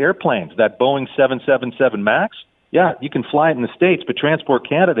talk about airplanes. That Boeing 777 MAX, yeah, you can fly it in the States, but Transport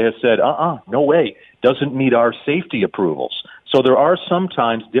Canada has said, no way, doesn't meet our safety approvals. So there are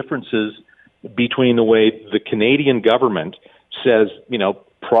sometimes differences between the way the Canadian government says,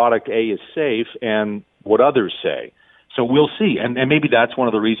 product A is safe and what others say. So we'll see. And maybe that's one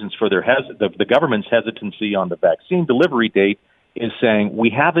of the reasons for the government's hesitancy on the vaccine delivery date is saying, we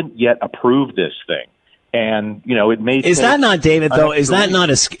haven't yet approved this thing. And, it may Is that not, David, though, is that not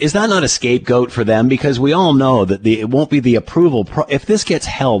a scapegoat for them? Because we all know that it won't be the approval. If this gets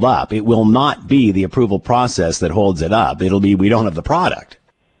held up, it will not be the approval process that holds it up. It'll be, we don't have the product.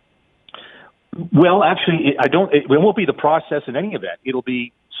 Well, actually, it won't be the process in any event. It'll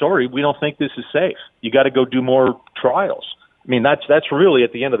be, sorry, we don't think this is safe. You got to go do more trials. I mean, that's really,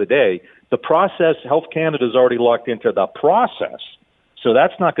 at the end of the day, the process, Health Canada's already locked into the process. So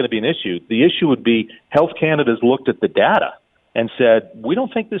that's not going to be an issue. The issue would be Health Canada's looked at the data and said, we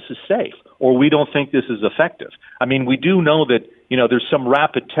don't think this is safe, or we don't think this is effective. I mean, we do know that, there's some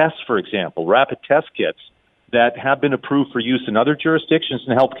rapid tests, for example, rapid test kits that have been approved for use in other jurisdictions,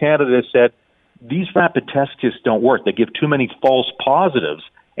 and Health Canada has said, these rapid test kits don't work. They give too many false positives,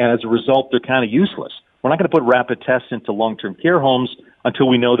 and as a result, they're kind of useless. We're not going to put rapid tests into long-term care homes until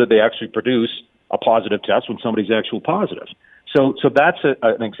we know that they actually produce a positive test when somebody's actually positive. So that's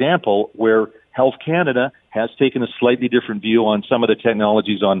an example where Health Canada has taken a slightly different view on some of the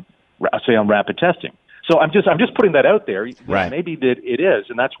technologies on rapid testing. So I'm just putting that out there. Right. Maybe that it is,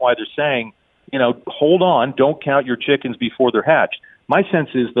 and that's why they're saying, hold on, don't count your chickens before they're hatched. My sense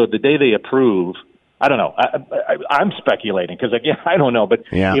is, though, the day they approve, I don't know. I'm speculating because, again, I don't know. But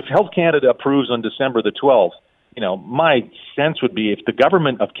if Health Canada approves on December the 12th, my sense would be if the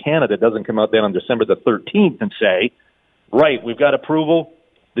government of Canada doesn't come out then on December the 13th and say, right, we've got approval,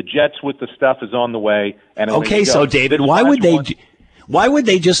 the jets with the stuff is on the way. And okay, so David, why would they Why would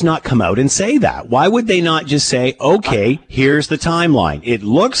they just not come out and say that? Why would they not just say, okay, here's the timeline? It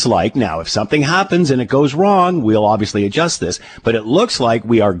looks like, now, if something happens and it goes wrong, we'll obviously adjust this, but it looks like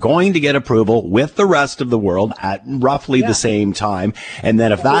we are going to get approval with the rest of the world at roughly the same time. And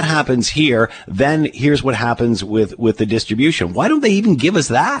then if that happens here, then here's what happens with the distribution. Why don't they even give us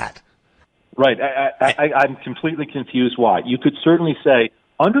that? Right. I'm completely confused why. You could certainly say,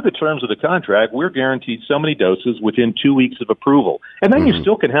 under the terms of the contract, we're guaranteed so many doses within 2 weeks of approval. And then you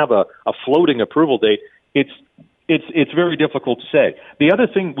still can have a floating approval date. It's very difficult to say. The other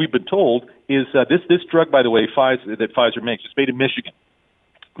thing we've been told is this drug, by the way, that Pfizer makes, it's made in Michigan.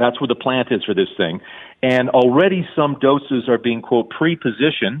 That's where the plant is for this thing. And already some doses are being, quote,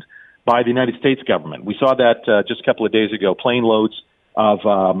 pre-positioned by the United States government. We saw that just a couple of days ago. Plane loads of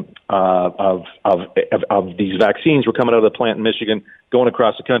these vaccines were coming out of the plant in Michigan, going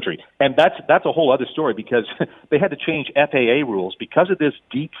across the country. And that's a whole other story, because they had to change FAA rules because of this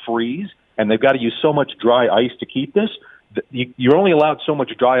deep freeze, and they've got to use so much dry ice to keep this. You're only allowed so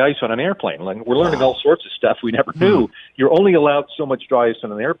much dry ice on an airplane. Like, we're learning all sorts of stuff we never knew. You're only allowed so much dry ice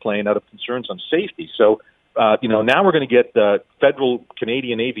on an airplane out of concerns on safety. So, now we're going to get the federal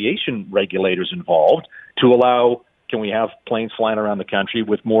Canadian aviation regulators involved to allow, can we have planes flying around the country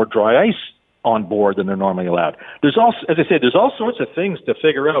with more dry ice on board than they're normally allowed? There's also, as I said, there's all sorts of things to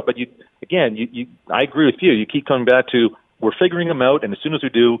figure out. But I agree with you. You keep coming back to, we're figuring them out, and as soon as we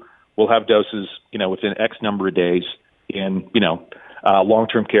do, we'll have doses, within X number of days in,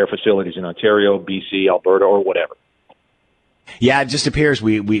 long-term care facilities in Ontario, BC, Alberta, or whatever. Yeah, it just appears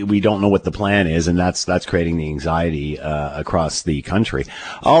we don't know what the plan is, and that's creating the anxiety across the country.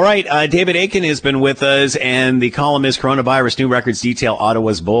 All right, David Aiken has been with us, and the column is Coronavirus New Records Detail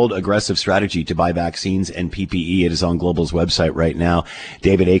Ottawa's Bold, Aggressive Strategy to Buy Vaccines and PPE. It is on Global's website right now.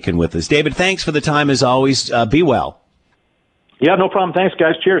 David Aiken with us. David, thanks for the time as always. Be well. Yeah, no problem. Thanks,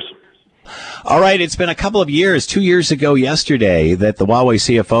 guys. Cheers. All right, it's been a couple of years, 2 years ago yesterday, that the Huawei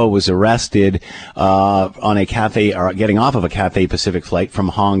CFO was arrested on a Cathay, or getting off of a Cathay Pacific flight from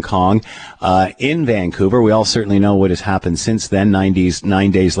Hong Kong in Vancouver. We all certainly know what has happened since then. 9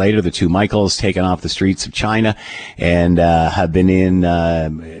 days later, the two Michaels taken off the streets of China and have been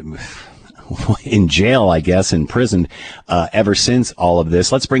in jail, I guess, in prison ever since all of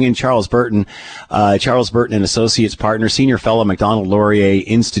this. Let's bring in Charles Burton. Charles Burton, an associates partner, senior fellow, Macdonald Laurier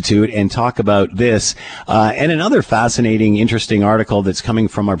Institute, and talk about this and another fascinating, interesting article that's coming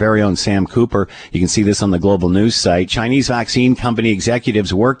from our very own Sam Cooper. You can see this on the Global News site. Chinese vaccine company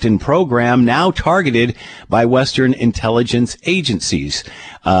executives worked in program now targeted by Western intelligence agencies.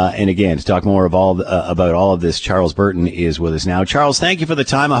 And again, to talk more about all of this, Charles Burton is with us now. Charles, thank you for the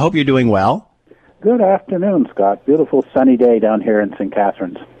time. I hope you're doing well. Good afternoon, Scott. Beautiful sunny day down here in St.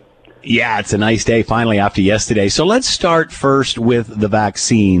 Catharines. Yeah, it's a nice day finally after yesterday. So let's start first with the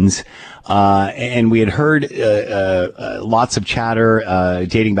vaccines. And we had heard lots of chatter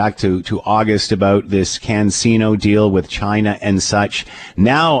dating back to August about this CanSino deal with China and such.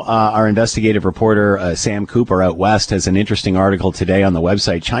 Now, our investigative reporter, Sam Cooper out west, has an interesting article today on the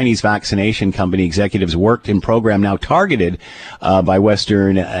website. Chinese vaccination company executives worked in program now targeted by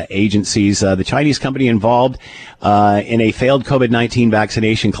Western agencies. The Chinese company involved in a failed COVID-19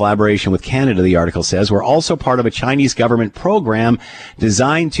 vaccination collaboration with Canada, the article says, were also part of a Chinese government program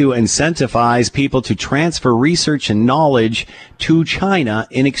designed to incentivize people to transfer research and knowledge to China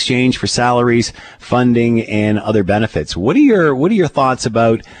in exchange for salaries, funding, and other benefits. What are your thoughts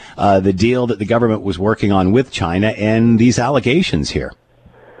about the deal that the government was working on with China and these allegations here?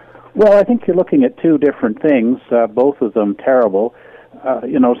 Well, I think you're looking at two different things, both of them terrible.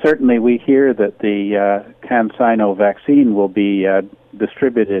 Certainly we hear that the CanSino vaccine will be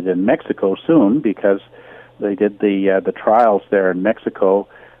distributed in Mexico soon because they did the trials there in Mexico.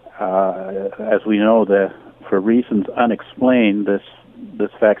 As we know, for reasons unexplained,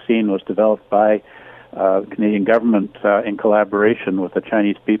 this vaccine was developed by the Canadian government in collaboration with the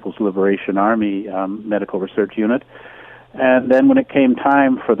Chinese People's Liberation Army Medical Research Unit. And then when it came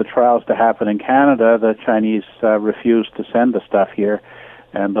time for the trials to happen in Canada, the Chinese refused to send the stuff here,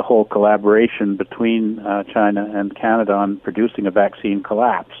 and the whole collaboration between China and Canada on producing a vaccine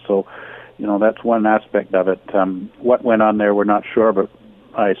collapsed. So, that's one aspect of it. What went on there, we're not sure, but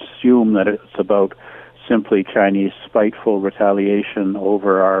I assume that it's about simply Chinese spiteful retaliation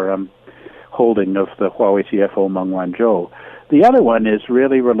over our holding of the Huawei CFO Meng Wanzhou. The other one is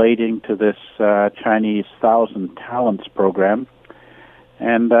really relating to this Chinese 1,000 Talents program.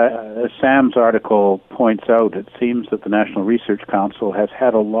 And as Sam's article points out, it seems that the National Research Council has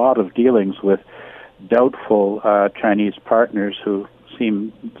had a lot of dealings with doubtful Chinese partners who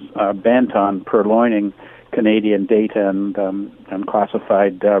seem bent on purloining Canadian data and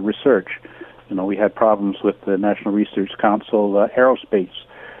classified research. We had problems with the National Research Council aerospace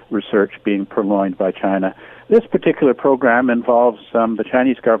research being purloined by China. This particular program involves the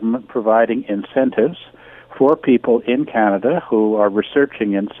Chinese government providing incentives for people in Canada who are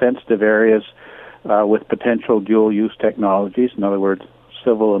researching in sensitive areas with potential dual-use technologies, in other words,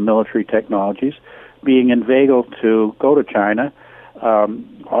 civil and military technologies, being inveigled to go to China,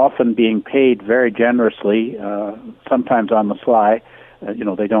 often being paid very generously, sometimes on the sly.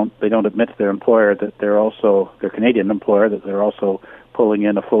 They don't admit to their employer that they're also their Canadian employer that they're also pulling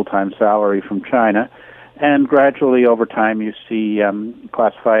in a full-time salary from China, and gradually over time you see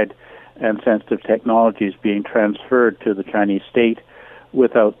classified and sensitive technologies being transferred to the Chinese state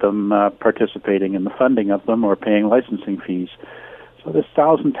without them participating in the funding of them or paying licensing fees. So this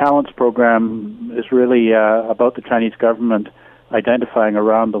 1,000 Talents program is really about the Chinese government identifying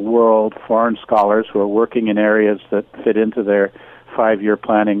around the world foreign scholars who are working in areas that fit into their 5-year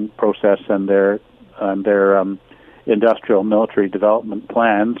planning process and their industrial military development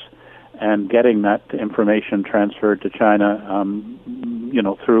plans, and getting that information transferred to China,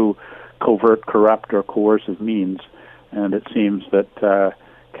 through covert, corrupt, or coercive means. And it seems that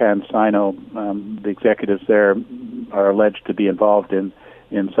CanSino, the executives there, are alleged to be involved in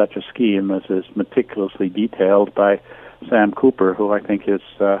such a scheme, as is meticulously detailed by Sam Cooper, who I think is,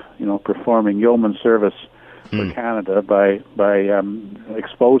 performing yeoman service for Canada by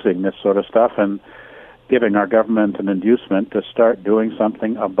exposing this sort of stuff and giving our government an inducement to start doing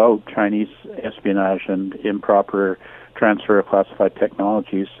something about Chinese espionage and improper transfer of classified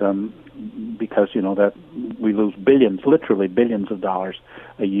technologies, because that we lose billions, literally billions of dollars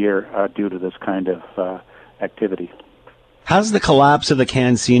a year due to this kind of activity. Has the collapse of the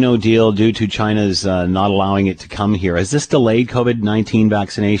CanSino deal due to China's not allowing it to come here, has this delayed COVID-19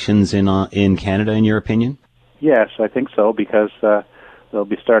 vaccinations in Canada, in your opinion? Yes, I think so, because they'll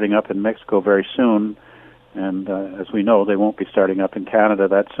be starting up in Mexico very soon, and as we know, they won't be starting up in Canada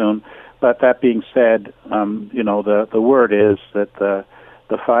that soon. But that being said, the word is that the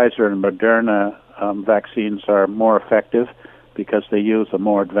Pfizer and Moderna vaccines are more effective because they use a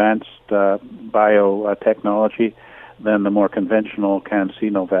more advanced biotechnology than the more conventional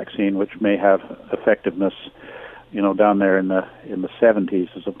CanSino vaccine, which may have effectiveness, down there in the 70s,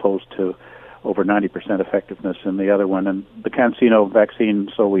 as opposed to over 90% effectiveness in the other one. And the CanSino vaccine,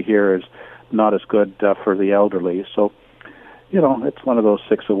 so we hear, is not as good for the elderly. So, it's one of those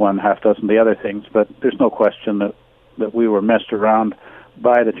 6 of one, half dozen the other things. But there's no question that we were messed around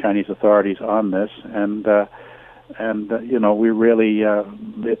by the Chinese authorities on this, and we really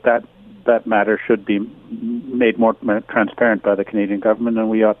that matter should be made more transparent by the Canadian government, and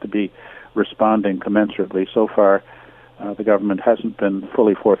we ought to be responding commensurately. So far, the government hasn't been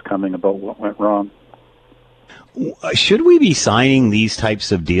fully forthcoming about what went wrong. Should we be signing these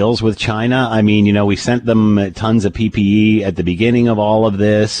types of deals with China? I mean, we sent them tons of PPE at the beginning of all of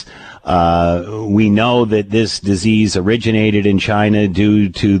this. We know that this disease originated in China due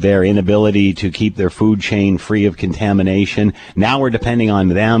to their inability to keep their food chain free of contamination. Now we're depending on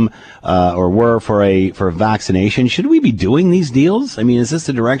them, for a vaccination. Should we be doing these deals? I mean, is this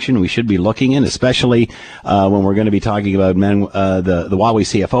the direction we should be looking in, especially when we're going to be talking about the Huawei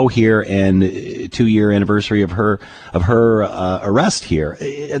CFO here and 2-year anniversary of her arrest here?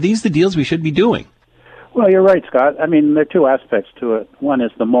 Are these the deals we should be doing? Well, you're right, Scott. I mean, there are two aspects to it. One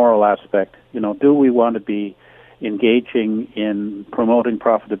is the moral aspect. Do we want to be engaging in promoting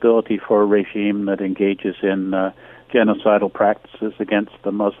profitability for a regime that engages in genocidal practices against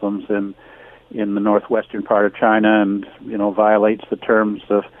the Muslims in the northwestern part of China and, violates the terms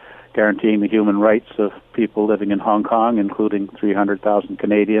of guaranteeing the human rights of people living in Hong Kong, including 300,000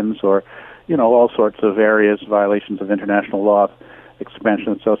 Canadians, or, all sorts of areas, violations of international law,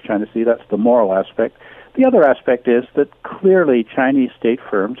 expansion of the South China Sea? That's the moral aspect. The other aspect is that clearly Chinese state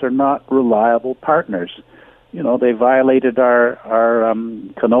firms are not reliable partners. They violated our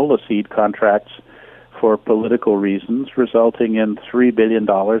canola seed contracts for political reasons, resulting in $3 billion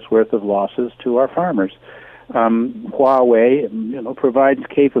worth of losses to our farmers. Huawei, provides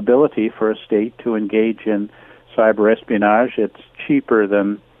capability for a state to engage in cyber espionage. It's cheaper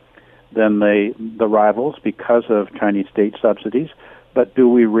than the rivals because of Chinese state subsidies. But do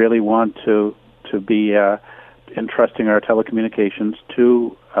we really want to be entrusting our telecommunications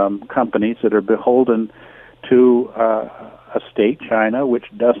to companies that are beholden to a state, China, which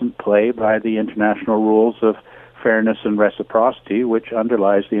doesn't play by the international rules of fairness and reciprocity, which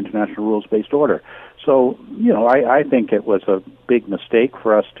underlies the international rules-based order? So, I think it was a big mistake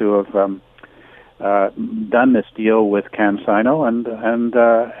for us to have done this deal with CanSino, and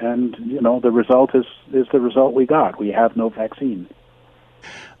the result is the result we got. We have no vaccine.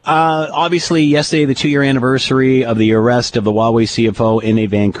 Obviously, yesterday, the 2-year anniversary of the arrest of the Huawei CFO in a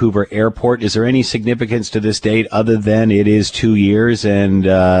Vancouver airport. Is there any significance to this date other than it is 2 years and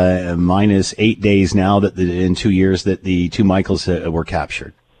minus 8 days now in 2 years that the two Michaels were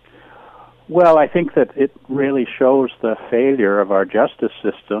captured? Well, I think that it really shows the failure of our justice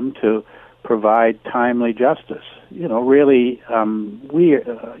system to provide timely justice. The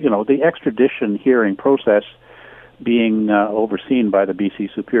extradition hearing process being overseen by the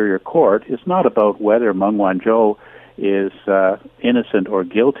BC Superior Court is not about whether Meng Wanzhou is innocent or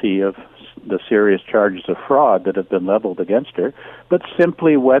guilty of the serious charges of fraud that have been leveled against her, but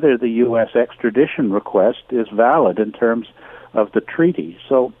simply whether the U.S. extradition request is valid in terms of the treaty,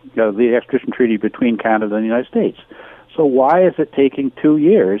 the extradition treaty between Canada and the United States. So why is it taking 2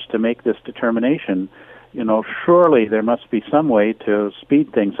 years to make this determination? Surely there must be some way to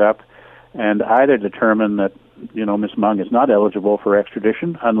speed things up and either determine that Ms. Meng is not eligible for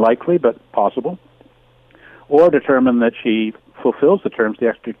extradition, unlikely but possible, or determine that she fulfills the terms of the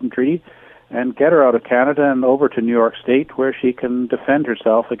extradition treaty and get her out of Canada and over to New York State where she can defend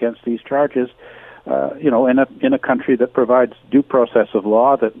herself against these charges, in a country that provides due process of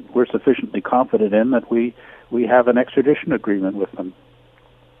law that we're sufficiently confident in that we have an extradition agreement with them.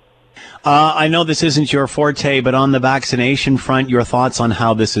 I know this isn't your forte, but on the vaccination front, your thoughts on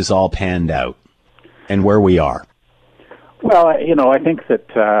how this is all panned out and where we are? Well, I think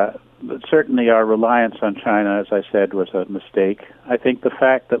that certainly our reliance on China, as I said, was a mistake. I think the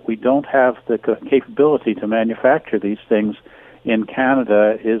fact that we don't have the capability to manufacture these things in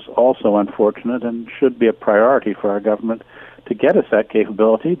Canada is also unfortunate and should be a priority for our government to get us that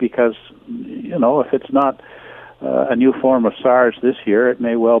capability because, if it's not a new form of SARS this year, it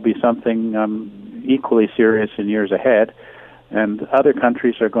may well be something equally serious in years ahead. And other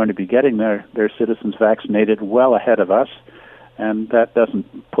countries are going to be getting their citizens vaccinated well ahead of us, and that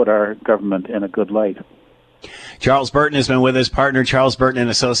doesn't put our government in a good light. Charles Burton has been with us, partner Charles Burton &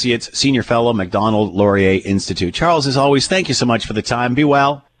 Associates, Senior Fellow, Macdonald Laurier Institute. Charles, as always, thank you so much for the time. Be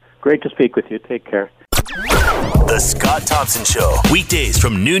well. Great to speak with you. Take care. The Scott Thompson Show, weekdays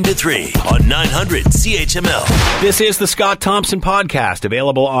from noon to 3 on 900 CHML. This is the Scott Thompson Podcast,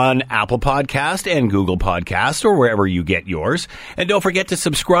 available on Apple Podcast and Google Podcast or wherever you get yours. And don't forget to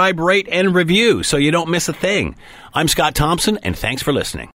subscribe, rate, and review so you don't miss a thing. I'm Scott Thompson, and thanks for listening.